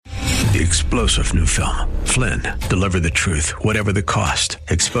The explosive new film, Flynn, deliver the truth, whatever the cost.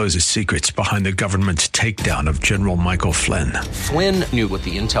 Exposes secrets behind the government's takedown of General Michael Flynn. Flynn knew what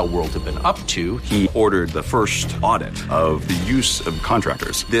the intel world had been up to. He ordered the first audit of the use of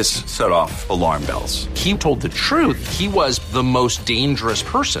contractors. This set off alarm bells. He told the truth. He was the most dangerous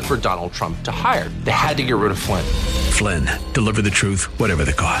person for Donald Trump to hire. They had to get rid of Flynn. Flynn, deliver the truth, whatever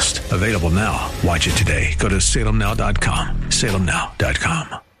the cost. Available now. Watch it today. Go to salemnow.com.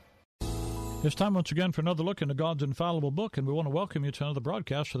 salemnow.com. It's time once again for another look into God's infallible book, and we want to welcome you to another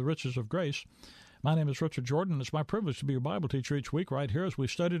broadcast of the Riches of Grace. My name is Richard Jordan, and it's my privilege to be your Bible teacher each week right here as we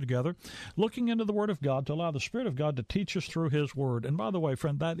study together, looking into the Word of God to allow the Spirit of God to teach us through His Word. And by the way,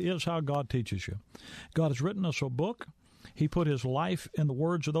 friend, that is how God teaches you. God has written us a book. He put His life in the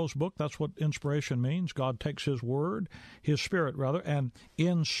words of those books. That's what inspiration means. God takes His Word, His Spirit rather, and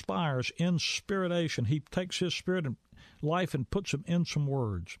inspires, inspiration. He takes His Spirit and life and puts them in some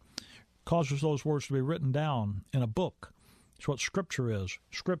words. Causes those words to be written down in a book. It's what Scripture is.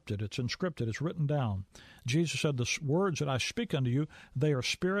 Scripted. It's inscripted. It's written down. Jesus said, the words that I speak unto you, they are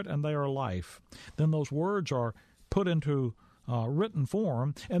spirit and they are life. Then those words are put into written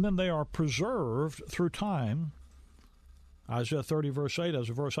form, and then they are preserved through time. Isaiah 30, verse 8,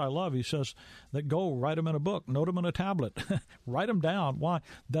 is a verse I love. He says that go write them in a book, note them in a tablet, write them down. Why?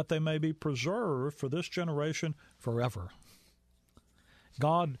 That they may be preserved for this generation forever.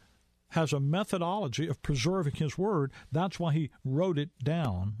 God has a methodology of preserving His Word. That's why He wrote it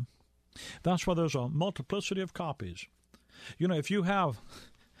down. That's why there's a multiplicity of copies. You know, you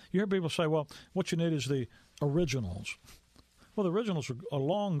hear people say, well, what you need is the originals. Well, the originals are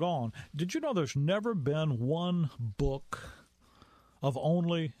long gone. Did you know there's never been one book of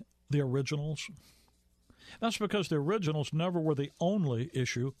only the originals? That's because the originals never were the only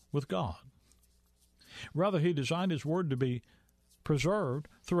issue with God. Rather, He designed His Word to be preserved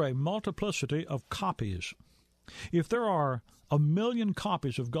through a multiplicity of copies. If there are 1 million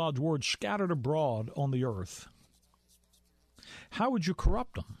copies of God's Word scattered abroad on the earth, how would you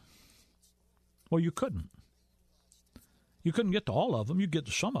corrupt them? Well, you couldn't. You couldn't get to all of them. You'd get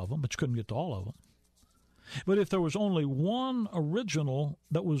to some of them, but you couldn't get to all of them. But if there was only one original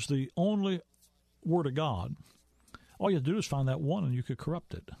that was the only Word of God, all you had to do is find that one and you could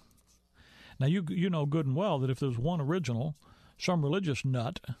corrupt it. Now, you know good and well that if there's one original, some religious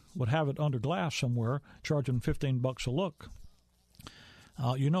nut would have it under glass somewhere, charging $15 a look.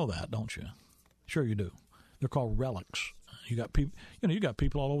 You know that, don't you? Sure you do. They're called relics. You got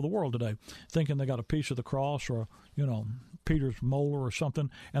people all over the world today thinking they got a piece of the cross or Peter's molar or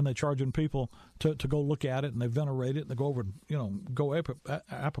something, and they're charging people to go look at it, and they venerate it, and they go over and go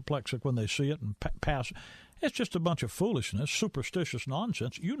apoplectic when they see it and pass. It's just a bunch of foolishness, superstitious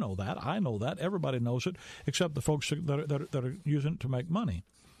nonsense. You know that. I know that. Everybody knows it, except the folks that are using it to make money.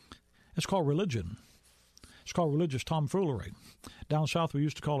 It's called religion. It's called religious tomfoolery. Down south, we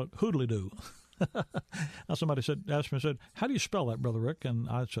used to call it hoodly-doo. Now somebody asked me, how do you spell that, Brother Rick? And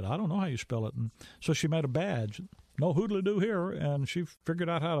I said, I don't know how you spell it. And so she made a badge. No hoodly-doo here. And she figured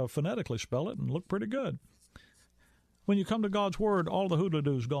out how to phonetically spell it and looked pretty good. When you come to God's Word, all the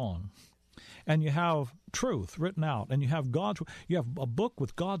hoodly-doo's gone. And you have truth written out, and you have a book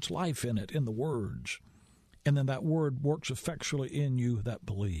with God's life in it, in the words, and then that Word works effectually in you that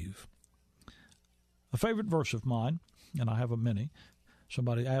believe. A favorite verse of mine, and I have a many.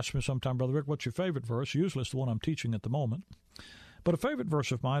 Somebody asked me sometime, Brother Rick, what's your favorite verse? Usually it's the one I'm teaching at the moment. But a favorite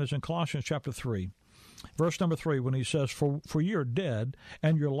verse of mine is in Colossians chapter 3, verse number 3, when he says, For ye are dead,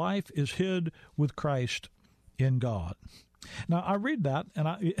 and your life is hid with Christ in God. Now, I read that,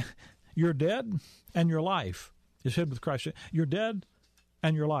 and you're dead, and your life is hid with Christ. You're dead,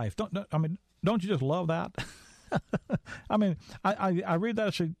 and your life. Don't you just love that? I read that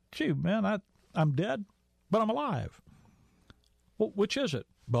and say, gee, man, I'm dead, but I'm alive. Well, which is it?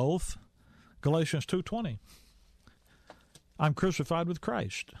 Both. Galatians 2:20. I'm crucified with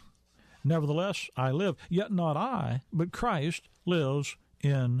Christ. Nevertheless, I live, yet not I, but Christ lives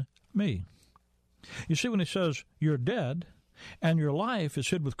in me. You see, when he says you're dead, and your life is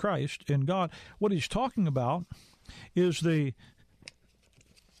hid with Christ in God, what he's talking about is the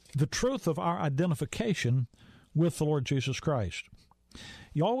truth of our identification with the Lord Jesus Christ.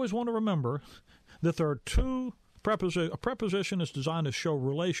 You always want to remember that there are two prepositions. A preposition is designed to show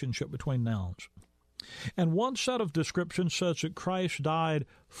relationship between nouns. And one set of descriptions says that Christ died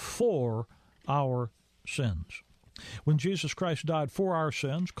for our sins. When Jesus Christ died for our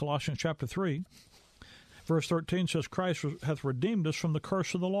sins, Colossians chapter 3, verse 13 says, Christ hath redeemed us from the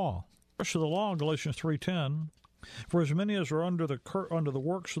curse of the law. Curse of the law, Galatians 3:10, for as many as are under the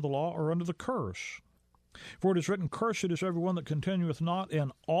works of the law are under the curse. For it is written, Cursed is everyone that continueth not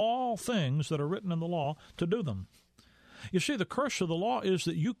in all things that are written in the law to do them. You see, the curse of the law is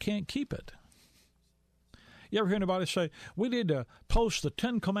that you can't keep it. You ever hear anybody say, we need to post the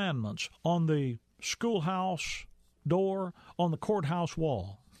 10 Commandments on the schoolhouse door, on the courthouse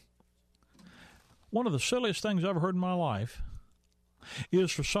wall? One of the silliest things I've ever heard in my life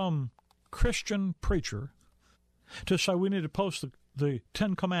is for some Christian preacher to say we need to post the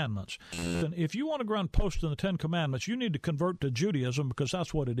 10 Commandments. And if you want to go around posting the 10 Commandments, you need to convert to Judaism, because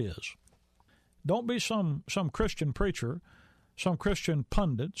that's what it is. Don't be some Christian preacher, some Christian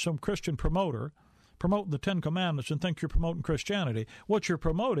pundit, some Christian promoter, promote the 10 Commandments and think you're promoting Christianity. What you're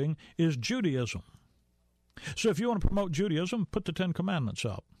promoting is Judaism. So if you want to promote Judaism, put the 10 Commandments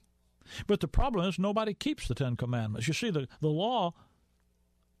up. But the problem is nobody keeps the 10 Commandments. You see, the law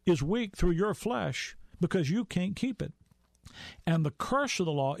is weak through your flesh because you can't keep it. And the curse of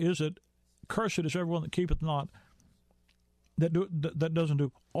the law is that cursed is everyone that keepeth not, that doesn't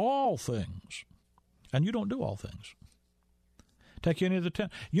do all things. And you don't do all things. Take any of the 10.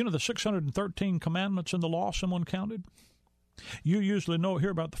 You know the 613 commandments in the law someone counted? You usually hear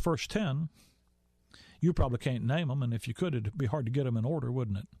about the first 10. You probably can't name them, and if you could, it'd be hard to get them in order,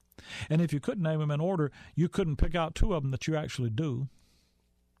 wouldn't it? And if you could name them in order, you couldn't pick out 2 of them that you actually do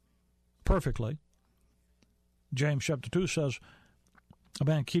perfectly. James chapter 2 says, a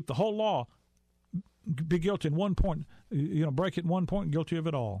man keep the whole law, be guilty in one point, break it in one point, guilty of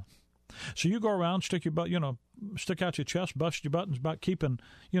it all. So you go around, stick out your chest, bust your buttons about keeping,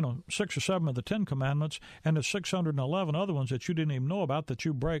 6 or 7 of the 10 Commandments, and there's 611 other ones that you didn't even know about that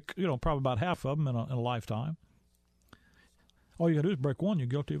you break, probably about half of them in a lifetime. All you got to do is break one, you're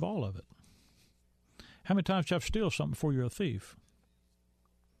guilty of all of it. How many times do you have to steal something before you're a thief?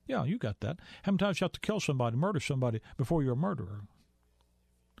 Yeah, you got that. How many times do you have to kill somebody, murder somebody before you're a murderer?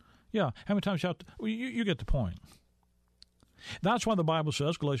 Yeah, how many times do you have to... Well, you get the point. That's why the Bible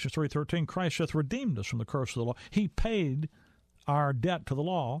says, Galatians 3:13, Christ hath redeemed us from the curse of the law. He paid our debt to the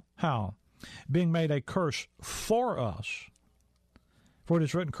law. How? Being made a curse for us. For it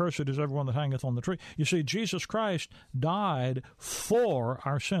is written, Cursed is everyone that hangeth on the tree. You see, Jesus Christ died for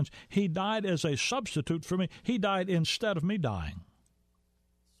our sins. He died as a substitute for me. He died instead of me dying.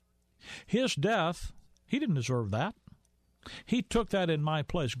 His death, he didn't deserve that. He took that in my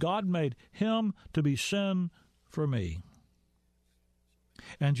place. God made him to be sin for me.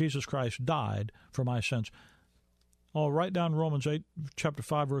 And Jesus Christ died for my sins. Oh, write down Romans 8, chapter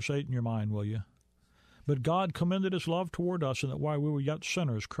 5, verse 8 in your mind, will you? But God commended his love toward us, and that while we were yet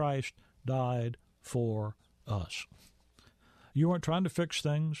sinners, Christ died for us. You weren't trying to fix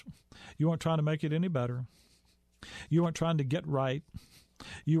things. You weren't trying to make it any better. You weren't trying to get right.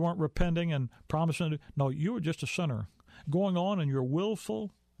 You weren't repenting and promising. No, you were just a sinner going on in your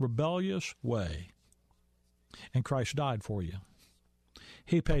willful, rebellious way. And Christ died for you.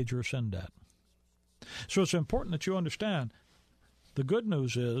 He paid your sin debt. So it's important that you understand the good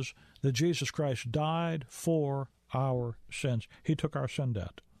news is that Jesus Christ died for our sins. He took our sin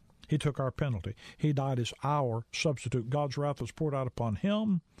debt. He took our penalty. He died as our substitute. God's wrath was poured out upon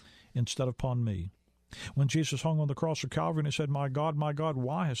him instead of upon me. When Jesus hung on the cross of Calvary and he said, my God,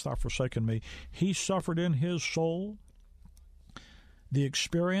 why hast thou forsaken me? He suffered in his soul the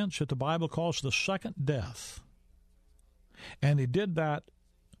experience that the Bible calls the second death. And he did that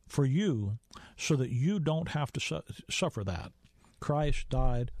for you so that you don't have to suffer that. Christ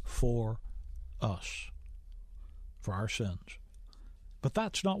died for us, for our sins. But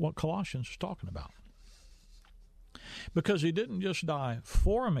that's not what Colossians is talking about. Because he didn't just die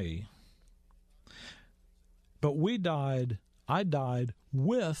for me, but I died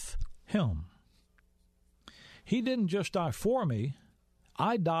with him. He didn't just die for me,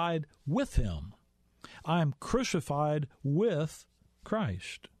 I died with him. I am crucified with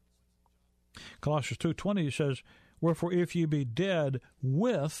Christ. Colossians 2:20 says, wherefore if ye be dead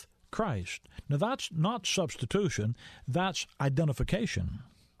with Christ. Now that's not substitution, that's identification.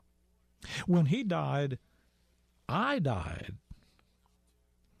 When he died, I died.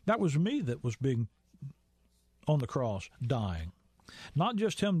 That was me that was being on the cross dying. Not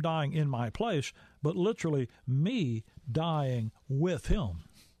just him dying in my place, but literally me dying with him.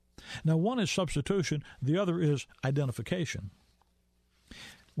 Now, one is substitution, the other is identification.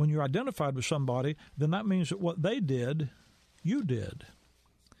 When you're identified with somebody, then that means that what they did, you did.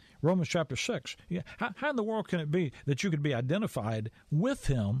 Romans chapter 6. Yeah, how in the world can it be that you could be identified with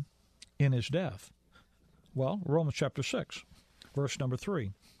him in his death? Well, Romans chapter 6, verse number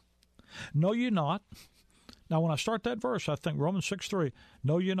 3. Know ye not? Now, when I start that verse, I think Romans 6:3,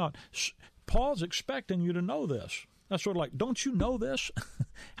 know ye not. Paul's expecting you to know this. That's sort of like, don't you know this?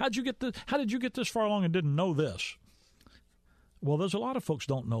 How did you get this far along and didn't know this? Well, there's a lot of folks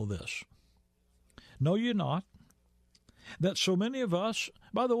don't know this. Know ye not that so many of us,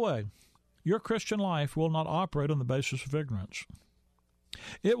 by the way, your Christian life will not operate on the basis of ignorance.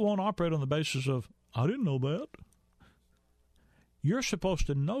 It won't operate on the basis of, I didn't know that. You're supposed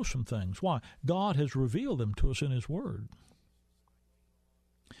to know some things. Why? God has revealed them to us in His Word.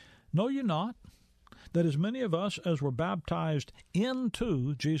 Know ye not that as many of us as were baptized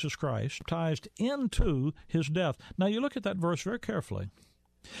into Jesus Christ, baptized into His death. Now you look at that verse very carefully,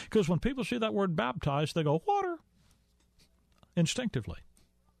 because when people see that word baptized, they go, water, instinctively.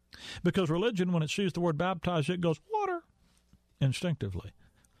 Because religion, when it sees the word baptized, it goes, water, instinctively.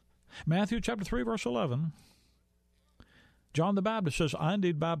 Matthew chapter 3, verse 11, John the Baptist says, I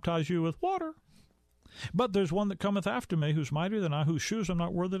indeed baptize you with water, but there's one that cometh after me, who's mightier than I, whose shoes I'm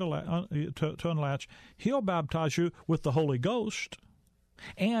not worthy to unlatch. He'll baptize you with the Holy Ghost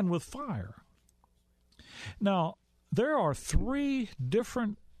and with fire. Now, there are 3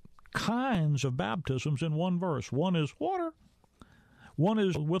 different kinds of baptisms in one verse. One is water, one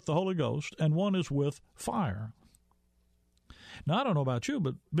is with the Holy Ghost, and one is with fire. Now, I don't know about you,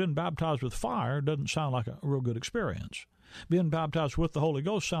 but being baptized with fire doesn't sound like a real good experience. Being baptized with the Holy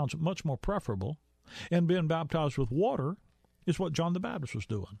Ghost sounds much more preferable. And being baptized with water is what John the Baptist was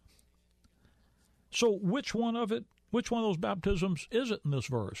doing. So which one of those baptisms is it in this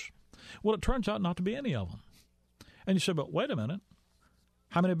verse? Well, it turns out not to be any of them. And you say, but wait a minute.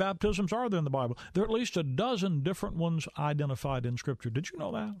 How many baptisms are there in the Bible? There are at least a dozen different ones identified in Scripture. Did you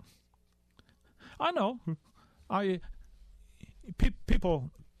know that? I know.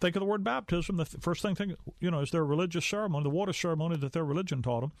 People think of the word baptism. The first thing, is their religious ceremony, the water ceremony that their religion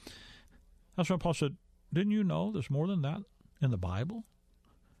taught them. That's why Paul said, didn't you know there's more than that in the Bible?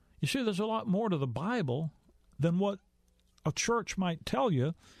 You see, there's a lot more to the Bible than what a church might tell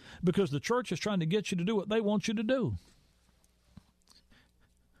you, because the church is trying to get you to do what they want you to do.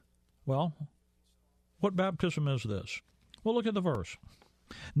 Well, what baptism is this? Well, look at the verse.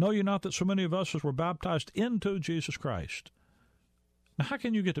 Know ye not that so many of us as were baptized into Jesus Christ? Now, how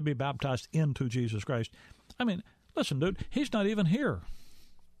can you get to be baptized into Jesus Christ? I mean, listen, dude, He's not even here.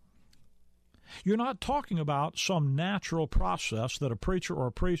 You're not talking about some natural process that a preacher or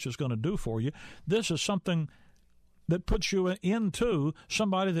a priest is going to do for you. This is something that puts you into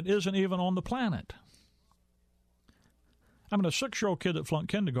somebody that isn't even on the planet. I mean, a 6-year-old kid that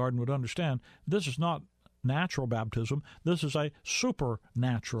flunked kindergarten would understand this is not natural baptism. This is a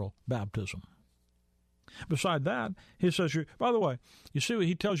supernatural baptism. Beside that, he says, by the way, you see what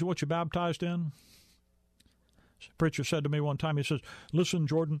he tells you what you're baptized in? A preacher said to me one time, he says, listen,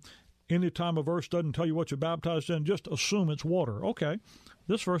 Jordan, anytime a verse doesn't tell you what you're baptized in, just assume it's water. Okay,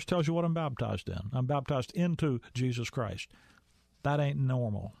 this verse tells you what I'm baptized in. I'm baptized into Jesus Christ. That ain't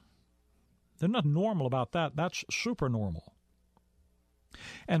normal. There's nothing normal about that. That's super normal.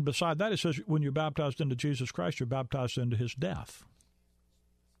 And beside that, it says when you're baptized into Jesus Christ, you're baptized into His death.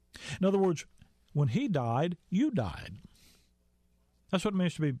 In other words, when He died, you died. That's what it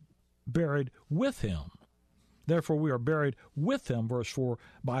means to be buried with Him. Therefore, we are buried with Him, verse 4,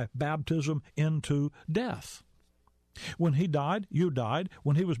 by baptism into death. When He died, you died.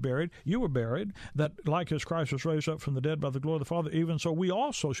 When He was buried, you were buried. That like as Christ was raised up from the dead by the glory of the Father, even so we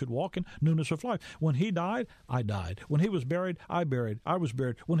also should walk in newness of life. When He died, I died. When He was buried, I was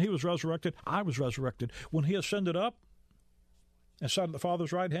buried. When He was resurrected, I was resurrected. When He ascended up and sat at the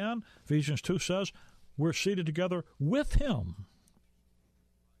Father's right hand, Ephesians 2 says, we're seated together with Him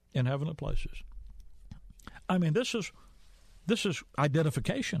in heavenly places. I mean, this is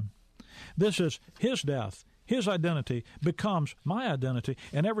identification. This is His death. His identity becomes my identity,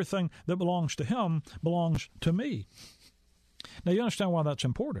 and everything that belongs to Him belongs to me. Now, you understand why that's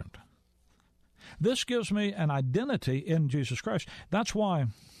important. This gives me an identity in Jesus Christ. That's why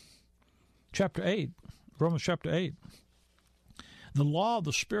Romans chapter 8, the law of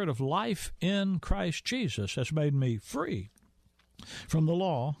the Spirit of life in Christ Jesus has made me free from the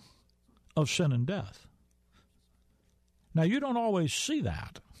law of sin and death. Now, you don't always see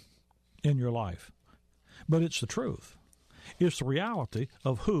that in your life, but it's the truth. It's the reality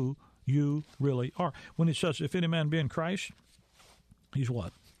of who you really are. When he says, if any man be in Christ, he's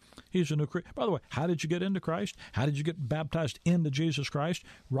what? He's a new creature. By the way, how did you get into Christ? How did you get baptized into Jesus Christ?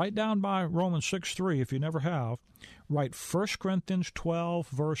 Write down by Romans 6:3, if you never have. Write 1 Corinthians 12,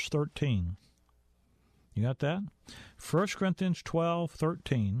 verse 13. You got that? 1 Corinthians 12,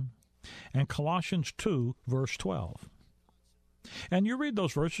 13, and Colossians 2, verse 12. And you read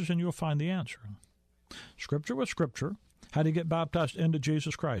those verses and you'll find the answer. Scripture with Scripture. How do you get baptized into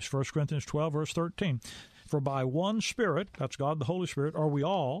Jesus Christ? 1 Corinthians 12, verse 13. For by one Spirit, that's God the Holy Spirit, are we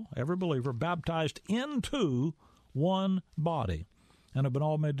all, every believer, baptized into one body, and have been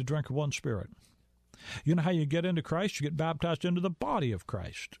all made to drink of one Spirit. You know how you get into Christ? You get baptized into the body of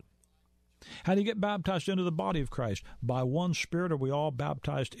Christ. How do you get baptized into the body of Christ? By one Spirit are we all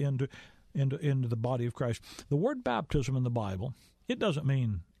baptized into the body of Christ. The word baptism in the Bible, it doesn't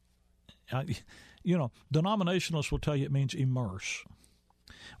mean, denominationalists will tell you it means immerse.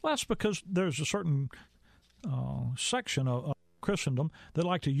 Well, that's because there's a certain section of Christendom that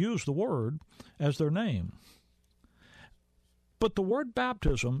like to use the word as their name. But the word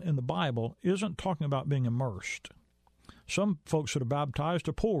baptism in the Bible isn't talking about being immersed. Some folks that are baptized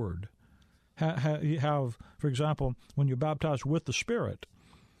are poured. Have, for example, when you're baptized with the Spirit,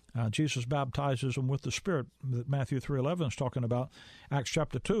 Jesus baptizes them with the Spirit that Matthew 3:11 is talking about. Acts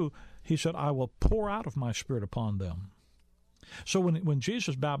chapter 2, he said, I will pour out of my Spirit upon them. So when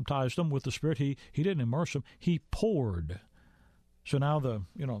Jesus baptized them with the Spirit, he didn't immerse them, he poured. So now the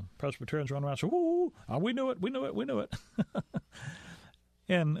Presbyterians run around and say, "Woo, we knew it."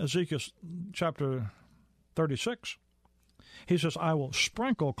 In Ezekiel chapter 36, he says, I will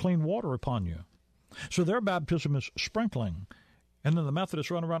sprinkle clean water upon you. So their baptism is sprinkling. And then the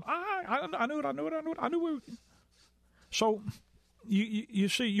Methodists run around, I knew it. So you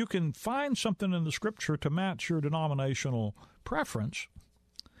see, you can find something in the Scripture to match your denominational preference,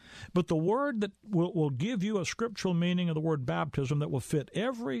 but the word that will give you a scriptural meaning of the word baptism that will fit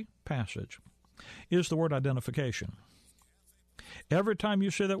every passage is the word identification. Every time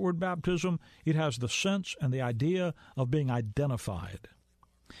you say that word baptism, it has the sense and the idea of being identified.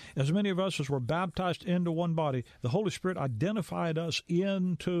 As many of us as were baptized into one body, the Holy Spirit identified us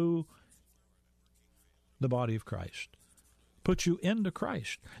into the body of Christ, put you into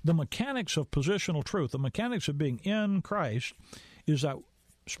Christ. The mechanics of positional truth, the mechanics of being in Christ, is that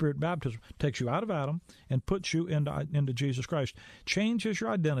Spirit baptism takes you out of Adam and puts you into Jesus Christ, changes your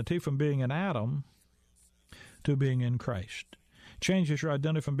identity from being an Adam to being in Christ, changes your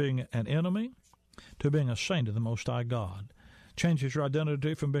identity from being an enemy to being a saint of the Most High God, changes your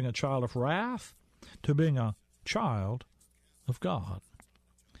identity from being a child of wrath to being a child of God.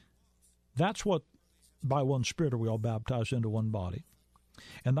 That's what, by one Spirit are we all baptized into one body.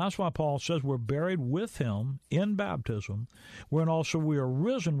 And that's why Paul says we're buried with him in baptism, wherein also we are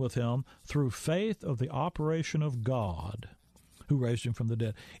risen with him through faith of the operation of God who raised him from the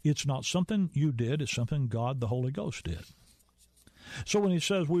dead. It's not something you did, it's something God the Holy Ghost did. So when he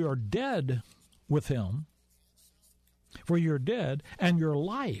says we are dead with him, for you're dead, and your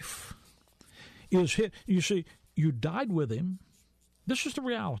life is hid. You see, you died with him. This is the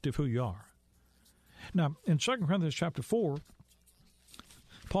reality of who you are. Now, in 2 Corinthians chapter 4,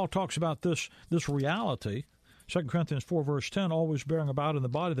 Paul talks about this reality, 2 Corinthians 4, verse 10, always bearing about in the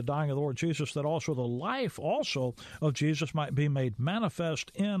body the dying of the Lord Jesus, that also the life also of Jesus might be made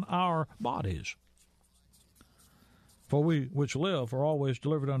manifest in our bodies. For we which live are always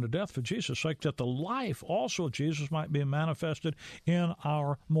delivered unto death for Jesus' sake, that the life also of Jesus might be manifested in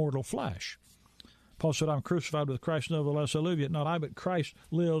our mortal flesh. Paul said, I'm crucified with Christ, nevertheless I live, yet not I, but Christ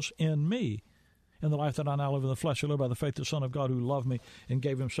lives in me. In the life that I now live in the flesh, I live by the faith of the Son of God who loved me and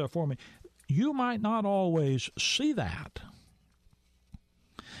gave himself for me. You might not always see that,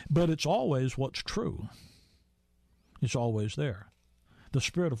 but it's always what's true. It's always there. The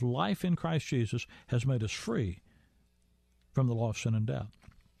Spirit of life in Christ Jesus has made us free from the law of sin and death.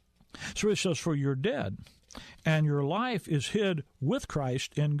 So he says, for you're dead, and your life is hid with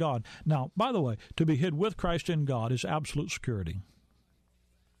Christ in God. Now, by the way, to be hid with Christ in God is absolute security.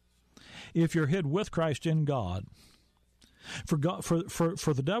 If you're hid with Christ in God, for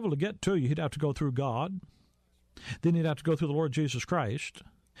the devil to get to you, he'd have to go through God. Then he'd have to go through the Lord Jesus Christ.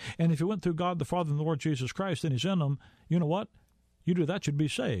 And if he went through God the Father and the Lord Jesus Christ, then he's in them. You know what? You do that, you'd be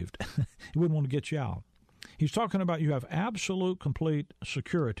saved. He wouldn't want to get you out. He's talking about you have absolute, complete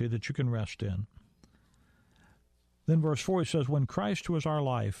security that you can rest in. Then verse 4, he says, when Christ, who is our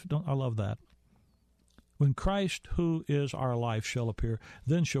life, I love that. When Christ, who is our life, shall appear,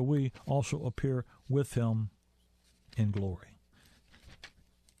 then shall we also appear with him in glory.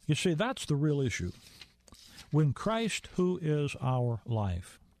 You see, that's the real issue. When Christ, who is our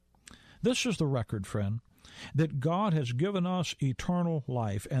life. This is the record, friend, that God has given us eternal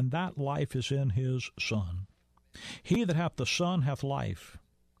life, and that life is in his Son. He that hath the Son hath life.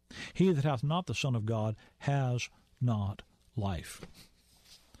 He that hath not the Son of God has not life.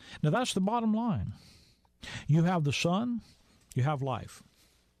 Now that's the bottom line. You have the Son, you have life.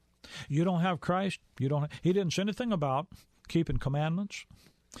 You don't have Christ, he didn't say anything about keeping commandments.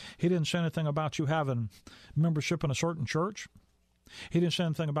 He didn't say anything about you having membership in a certain church. He didn't say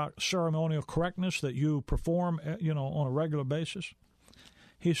anything about ceremonial correctness that you perform, on a regular basis.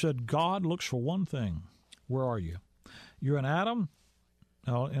 He said God looks for one thing. Where are you? You're in Adam.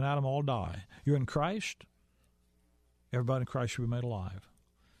 In Adam all die. You're in Christ. Everybody in Christ should be made alive.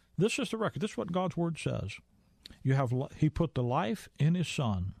 This is the record. This is what God's Word says. He put the life in His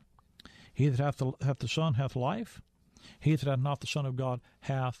Son. He that hath the Son hath life. He that hath not the Son of God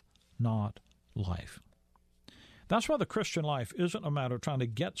hath not life. That's why the Christian life isn't a matter of trying to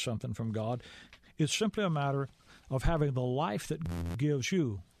get something from God. It's simply a matter of having the life that gives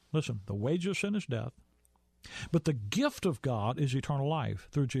you. Listen, the wages of sin is death, but the gift of God is eternal life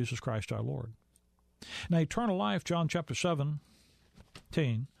through Jesus Christ our Lord. Now, eternal life, John 17,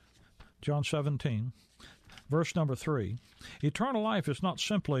 verse number 3. Eternal life is not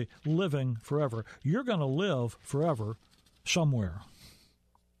simply living forever. You're going to live forever somewhere.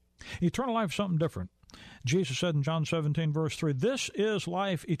 Eternal life is something different. Jesus said in John 17, verse 3, "This is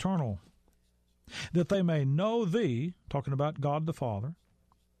life eternal, that they may know Thee," talking about God the Father,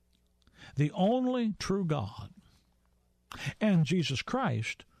 "the only true God, and Jesus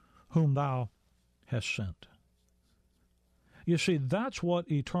Christ, whom Thou hast sent." You see, that's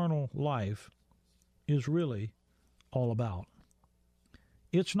what eternal life is really all about.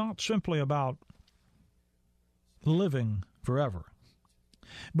 It's not simply about living forever,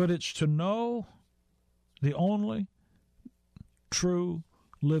 but it's to know the only true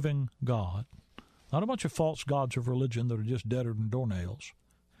living God, not a bunch of false gods of religion that are just deader than doornails.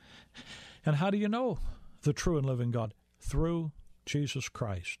 And how do you know the true and living God? Through Jesus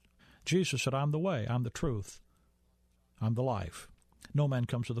Christ. Jesus said, "I'm the way, I'm the truth, I'm the life. No man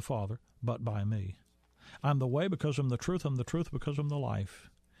comes to the Father but by me." I'm the way because I'm the truth because I'm the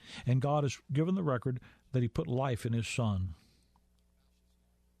life. And God has given the record that He put life in His Son.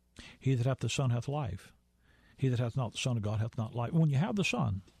 He that hath the Son hath life. He that hath not the Son of God hath not life. When you have the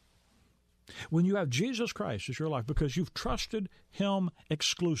Son, when you have Jesus Christ as your life, because you've trusted Him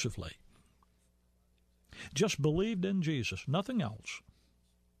exclusively, just believed in Jesus, nothing else,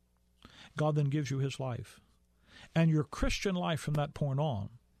 God then gives you His life. And your Christian life from that point on,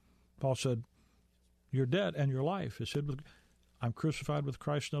 Paul said, you're dead and your life is hid with, I'm crucified with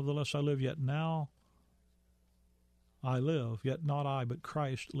Christ, nevertheless I live, yet now I live, yet not I, but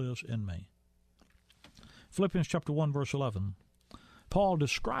Christ lives in me. Philippians chapter 1, verse 11. Paul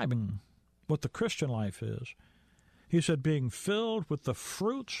describing what the Christian life is. He said, being filled with the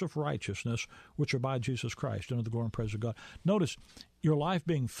fruits of righteousness which are by Jesus Christ, unto the glory and praise of God. Notice, your life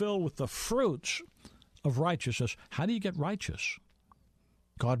being filled with the fruits of righteousness. How do you get righteous?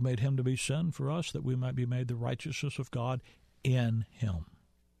 God made Him to be sin for us, that we might be made the righteousness of God in Him.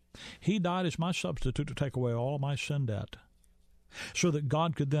 He died as my substitute to take away all my sin debt, so that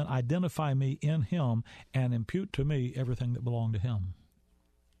God could then identify me in Him and impute to me everything that belonged to Him.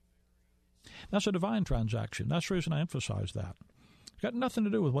 That's a divine transaction. That's the reason I emphasize that. It's got nothing to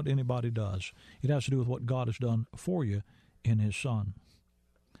do with what anybody does. It has to do with what God has done for you in His Son.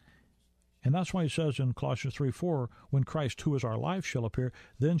 And that's why He says in Colossians 3:4, when Christ, who is our life, shall appear,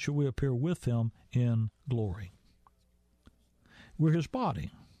 then shall we appear with Him in glory. We're His body.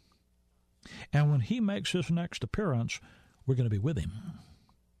 And when He makes His next appearance, we're going to be with Him.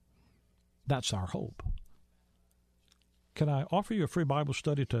 That's our hope. Can I offer you a free Bible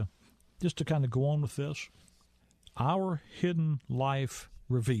study just to kind of go on with this? Our Hidden Life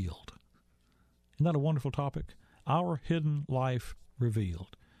Revealed. Isn't that a wonderful topic? Our hidden life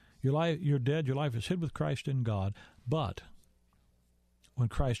revealed. You're dead, your life is hid with Christ in God, but when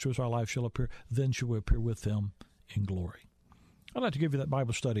Christ, who is our life, shall appear, then shall we appear with Him in glory. I'd like to give you that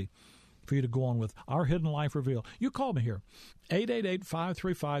Bible study for you to go on with. Our Hidden Life Revealed. You call me here,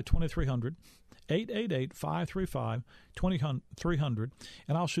 888-535-2300, 888-535-2300,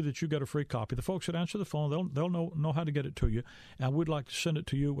 and I'll see that you get a free copy. The folks that answer the phone, they'll know how to get it to you, and we'd like to send it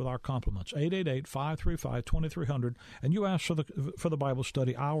to you with our compliments. 888-535-2300, and you ask for the Bible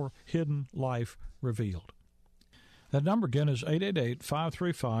study, Our Hidden Life Revealed. That number again is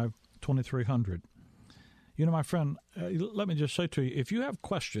 888-535-2300. You know, my friend, let me just say to you, if you have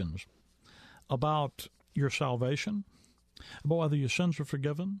questions about your salvation, about whether your sins are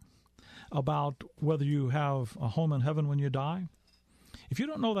forgiven, about whether you have a home in heaven when you die, if you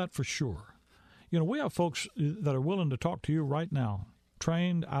don't know that for sure, you know, we have folks that are willing to talk to you right now,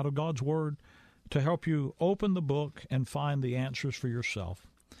 trained out of God's Word to help you open the book and find the answers for yourself.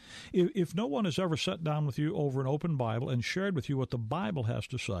 If no one has ever sat down with you over an open Bible and shared with you what the Bible has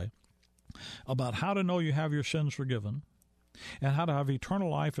to say about how to know you have your sins forgiven and how to have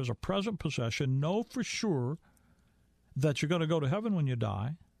eternal life as a present possession, know for sure that you're going to go to heaven when you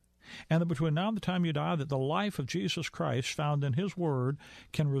die, and that between now and the time you die, that the life of Jesus Christ found in His Word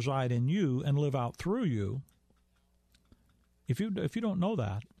can reside in you and live out through you. If you don't know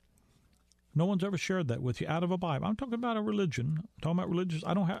that, no one's ever shared that with you out of a Bible. I'm talking about a religion. I'm talking about religious.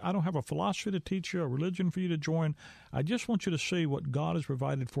 I don't have a philosophy to teach you, a religion for you to join. I just want you to see what God has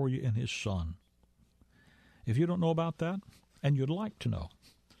provided for you in His Son. If you don't know about that, and you'd like to know,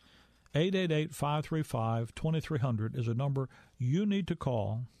 888-535-2300 is a number you need to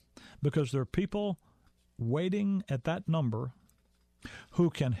call, because there are people waiting at that number who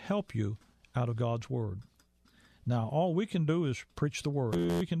can help you out of God's Word. Now, all we can do is preach the Word.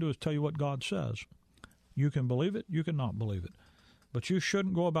 All we can do is tell you what God says. You can believe it, you can not believe it. But you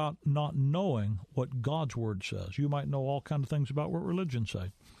shouldn't go about not knowing what God's Word says. You might know all kinds of things about what religion say.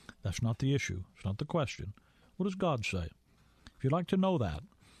 That's not the issue. It's not the question. What does God say? If you'd like to know that,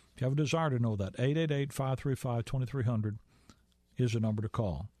 if you have a desire to know that, 888-535-2300 is the number to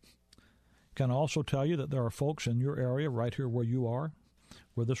call. Can I also tell you that there are folks in your area right here where you are,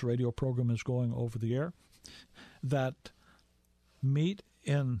 where this radio program is going over the air, that meet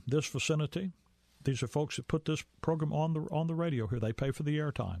in this vicinity. These are folks that put this program on the radio here. They pay for the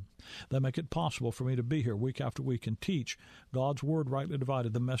airtime. They make it possible for me to be here week after week and teach God's Word rightly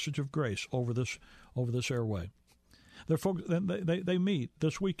divided, the message of grace over this airway. They're folks, they meet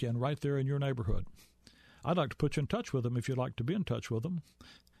this weekend right there in your neighborhood. I'd like to put you in touch with them if you'd like to be in touch with them.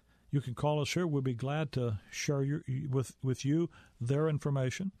 You can call us here. We'll be glad to share with you their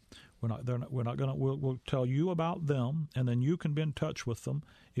information. We'll tell you about them, and then you can be in touch with them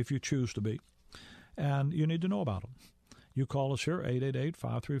if you choose to be. And you need to know about them. You call us here,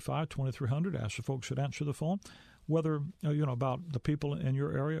 888-535-2300. Ask the folks that answer the phone whether, about the people in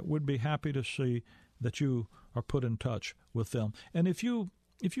your area. We'd be happy to see that you are put in touch with them. And if you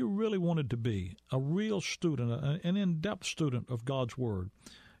really wanted to be a real student, an in-depth student of God's Word,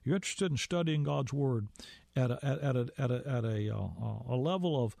 you're interested in studying God's Word at a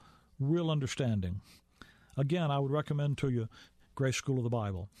level of real understanding, again, I would recommend to you Grace School of the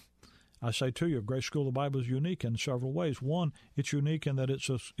Bible. I say to you, Grace School of the Bible is unique in several ways. One, it's unique in that it's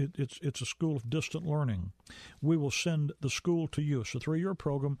a school of distant learning. We will send the school to you. It's a 3-year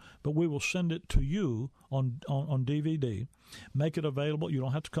program, but we will send it to you on DVD. Make it available. You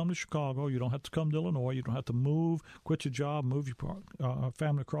don't have to come to Chicago. You don't have to come to Illinois. You don't have to quit your job, move your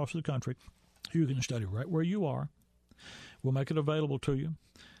family across the country. You can study right where you are. We'll make it available to you.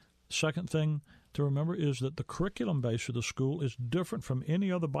 Second thing to remember is that the curriculum base of the school is different from any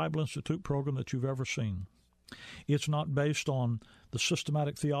other Bible Institute program that you've ever seen. It's not based on the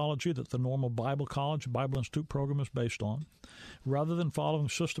systematic theology that the normal Bible College, Bible Institute program is based on. Rather than following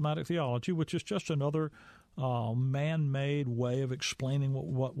systematic theology, which is just another man-made way of explaining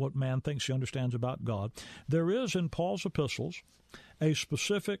what man thinks he understands about God, there is in Paul's epistles a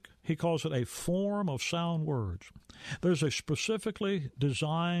specific, he calls it a form of sound words. There's a specifically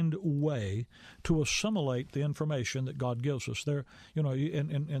designed way to assimilate the information that God gives us. There,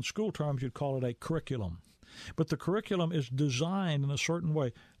 in school terms, you'd call it a curriculum. But the curriculum is designed in a certain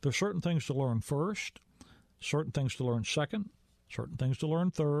way. There are certain things to learn first, certain things to learn second, certain things to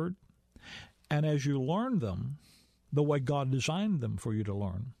learn third. And as you learn them, the way God designed them for you to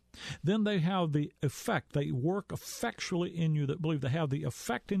learn, then they have the effect. They work effectually in you that believe. They have the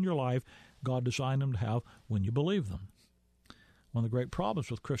effect in your life God designed them to have when you believe them. One of the great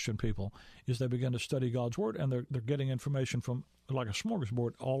problems with Christian people is they begin to study God's Word, and they're getting information from like a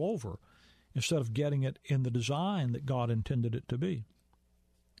smorgasbord all over, instead of getting it in the design that God intended it to be.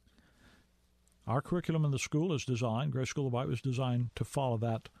 Our curriculum in the school is designed, Grace School of the Bible is designed to follow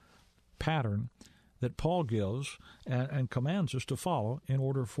that pattern that Paul gives and commands us to follow in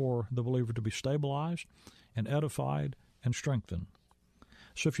order for the believer to be stabilized and edified and strengthened.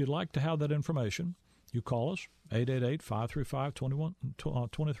 So if you'd like to have that information, you call us,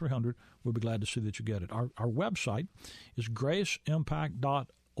 888-535-2300. We'll be glad to see that you get it. Our website is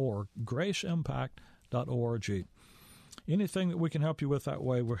graceimpact.org, graceimpact.org. Anything that we can help you with that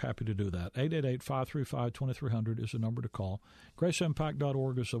way, we're happy to do that. 888-535-2300 is the number to call.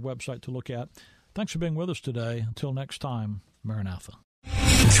 graceimpact.org is the website to look at. Thanks for being with us today. Until next time, Maranatha.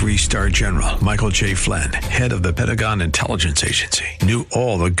 3-star General Michael J. Flynn, head of the Pentagon Intelligence Agency, knew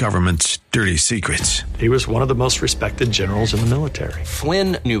all the government's dirty secrets. He was one of the most respected generals in the military.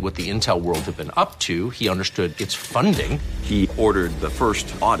 Flynn knew what the intel world had been up to. He understood its funding. He ordered the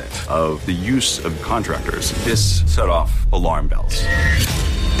first audit of the use of contractors. This set off alarm bells.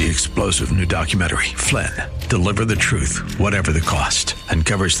 The explosive new documentary, Flynn, Deliver the Truth, Whatever the Cost,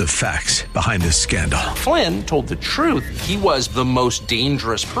 uncovers the facts behind this scandal. Flynn told the truth. He was the most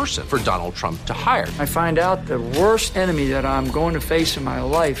dangerous person for Donald Trump to hire. I find out the worst enemy that I'm going to face in my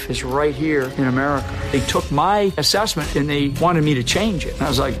life is right here in America. They took my assessment and they wanted me to change it. And I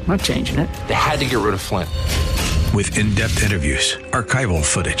was like, I'm not changing it. They had to get rid of Flynn. With in-depth interviews, archival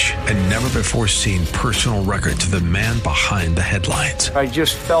footage, and never-before-seen personal records of the man behind the headlines. I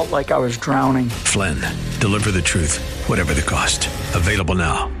just felt like I was drowning. Flynn, Deliver the Truth, Whatever the Cost. Available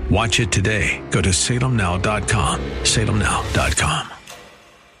now. Watch it today. Go to salemnow.com. salemnow.com.